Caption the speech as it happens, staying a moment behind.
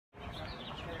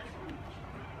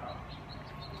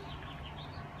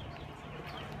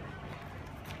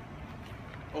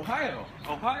おはよ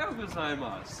うござい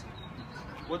ます。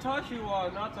私は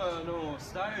あなたの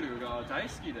スタイルが大好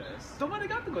きです。どうもあり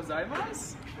がとうございま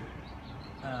す。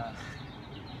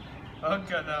他の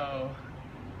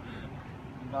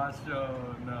場所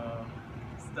の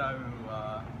スタイル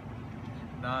は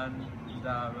何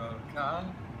だろうか？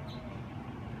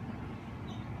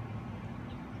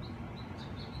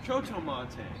ちょっと待っ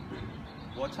て。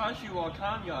私は考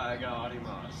えがあり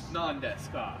ます。何です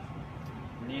か？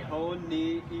日本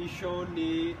に一緒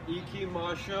に行き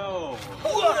ましょう。う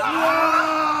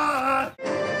わ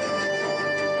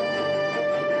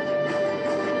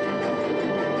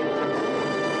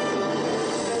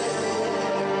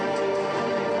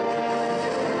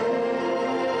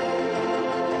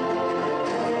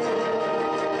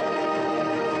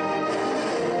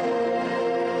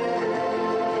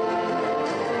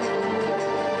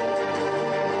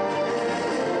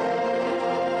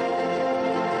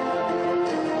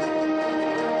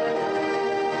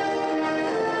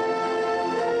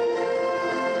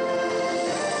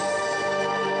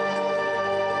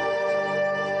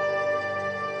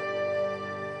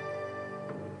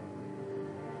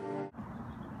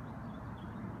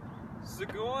す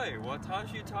ごい。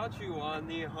私たちは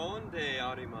日本で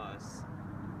あります。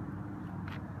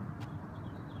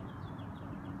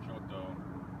ちょっと、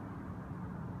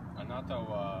あなた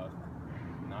は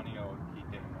何を聞い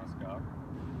ていますか？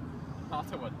あな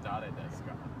たは誰です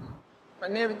か？ My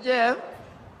name is Jeff.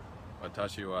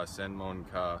 私は専門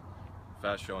家フ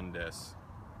ァッションです。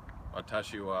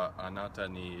私はあなた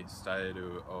にスタイ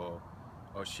ルを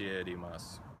教えま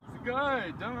す。すごい。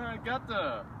どうもありがと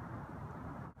う。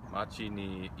街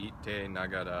に行ってな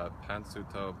がらパンツ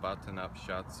とバトンアップシ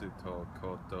ャツと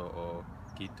コートを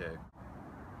着て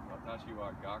私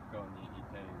は学校に行っ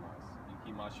ています。行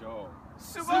きましょう。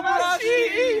素晴らしい。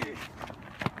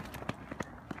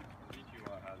こんにち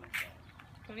は、ハリさ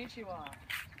ん。こんにちは。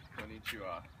こんにち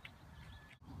は。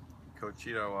こ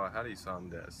ちらはハリさん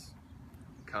です。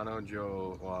彼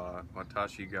女は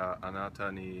私があな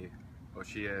たに教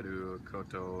えるこ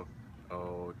と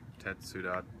を手伝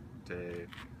って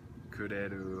くれ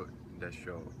るでし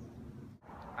ょう。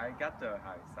ありがとう、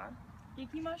ハリさん。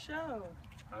行きましょ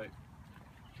う。はい。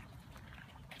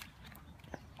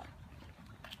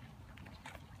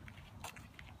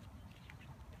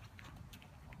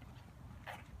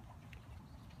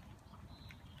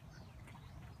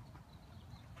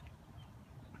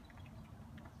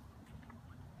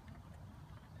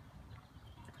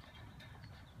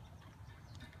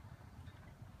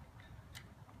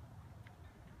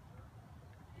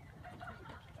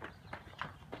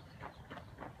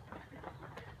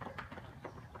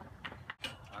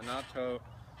あなた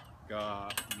が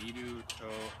見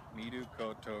る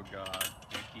ことが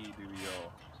できるよ。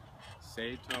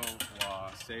生徒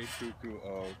は制服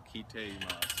を着ていま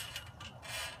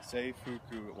す。制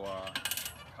服は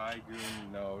海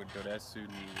軍のドレスに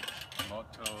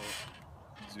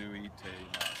基づいていま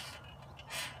す。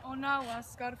女は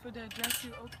スカーフでドレス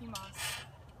を着ます。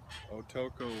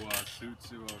男はスー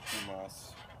ツを着ま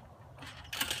す。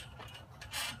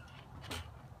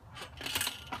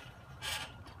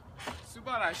素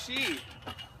晴らしい。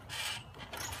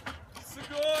すごい。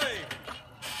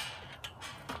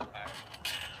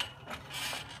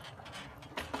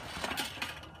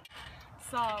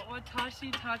さあ、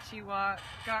私たちは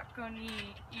学校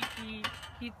に行く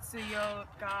必要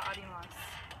があります。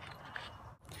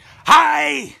は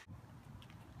い。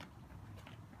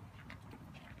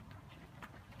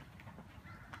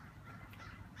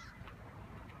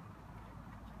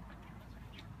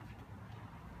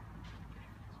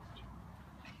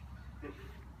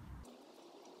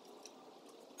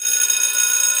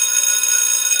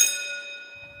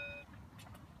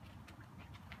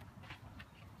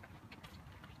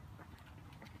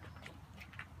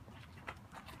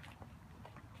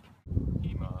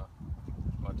今、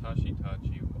私たち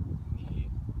に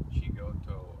仕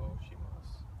事をしま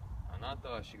す。あなた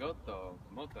は仕事を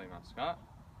持っていますか？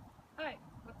はい、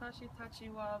私たち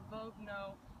はVogue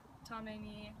のため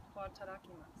に働き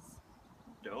ます。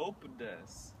ドープで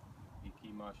す。行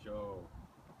きましょう。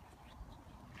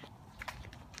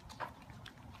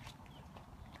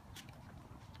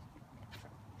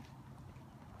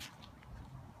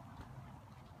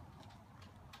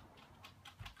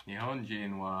日本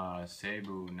人は西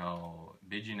部の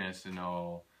ビジネス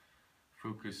の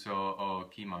服装を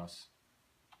着ます。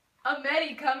アメ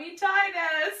リカみたいで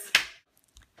す。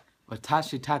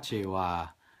私たち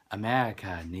はアメリ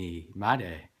カにま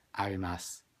でありま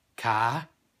すか？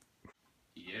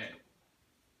いえ。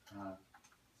そ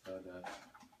うだ。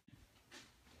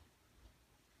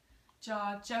じゃ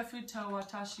あ、ジェフと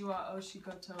私はお仕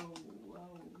事を。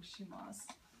します。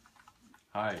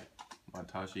はい。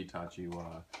私たち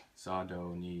は茶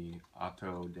道に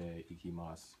後で行き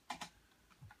ます。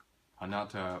あな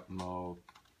たも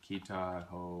来た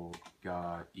方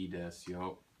がいいです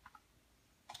よ。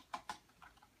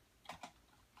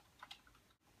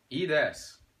いいで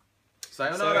す。さ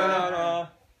よなさよなら。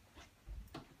ら。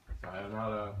さよな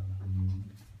ら。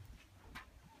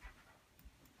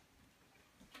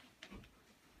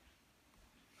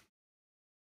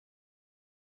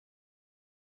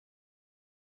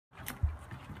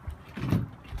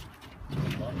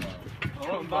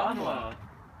こんばんは。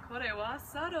これは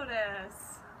茶道で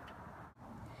す。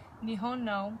日本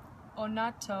の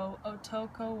女と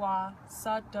男は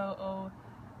茶道を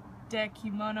で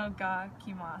着物が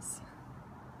着ます。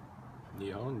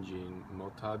日本人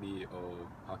も旅を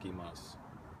履きます。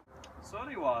そ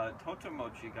れはとても違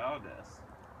うです。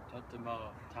とて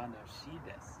も楽しい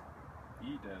です。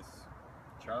いいです。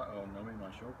茶を飲み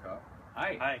ましょうか。は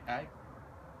い。はい。はい。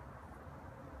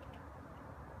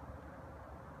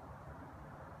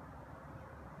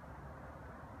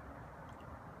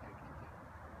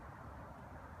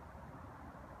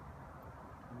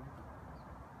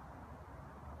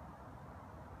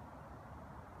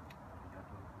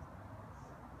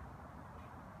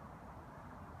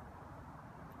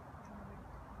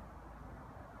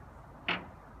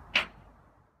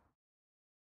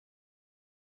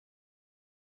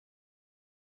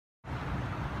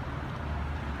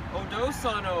お父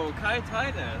さんを買いた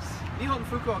いです。日本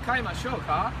服を買いましょう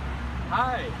か。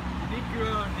はい。陸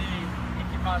路に行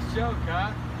きましょう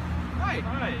か。はい。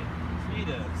はい。いい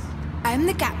です。I'm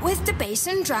the cat with the bass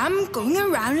and drum, going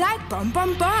around like bom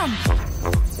bom bom.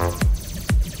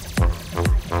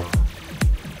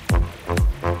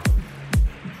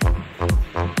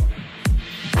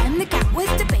 I'm the cat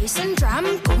with the bass and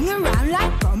drum, going around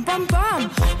like bom bom bom.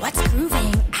 What's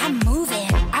grooving? I'm moving.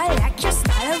 I like your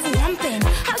style of romping.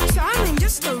 How charming,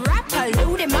 just a rapper.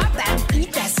 Load him up and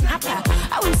eat that snapper.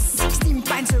 I was 16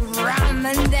 pints of rum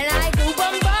and then I go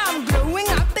bum bum. Growing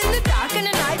up in the dark and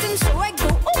the night, and so I go,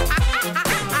 oh,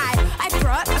 I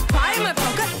brought a pie in my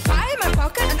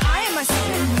pocket, and I am a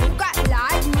second. No got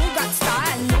life, no got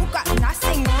style, no got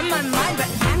nothing on my mind, but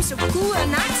I'm so cool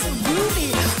and I'm so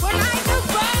groovy when I go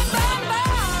bum bum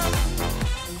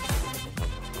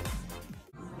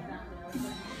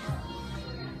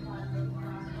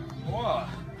bum. わあ、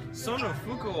その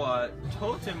服は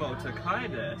とても高い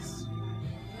です。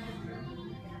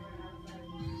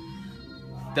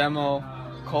でも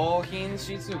高品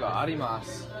質がありま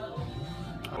す。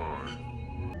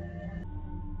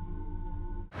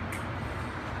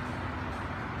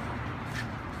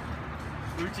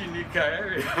うちに帰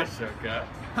りましょうか。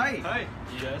はい。はい。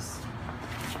いいです。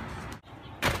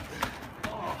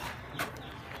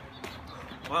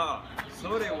わあ、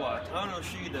それは楽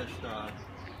しいでした。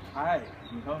はい。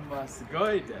日本はす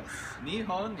ごいです。日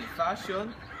本にファッション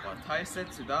は大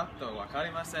切だと分か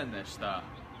りませんでした。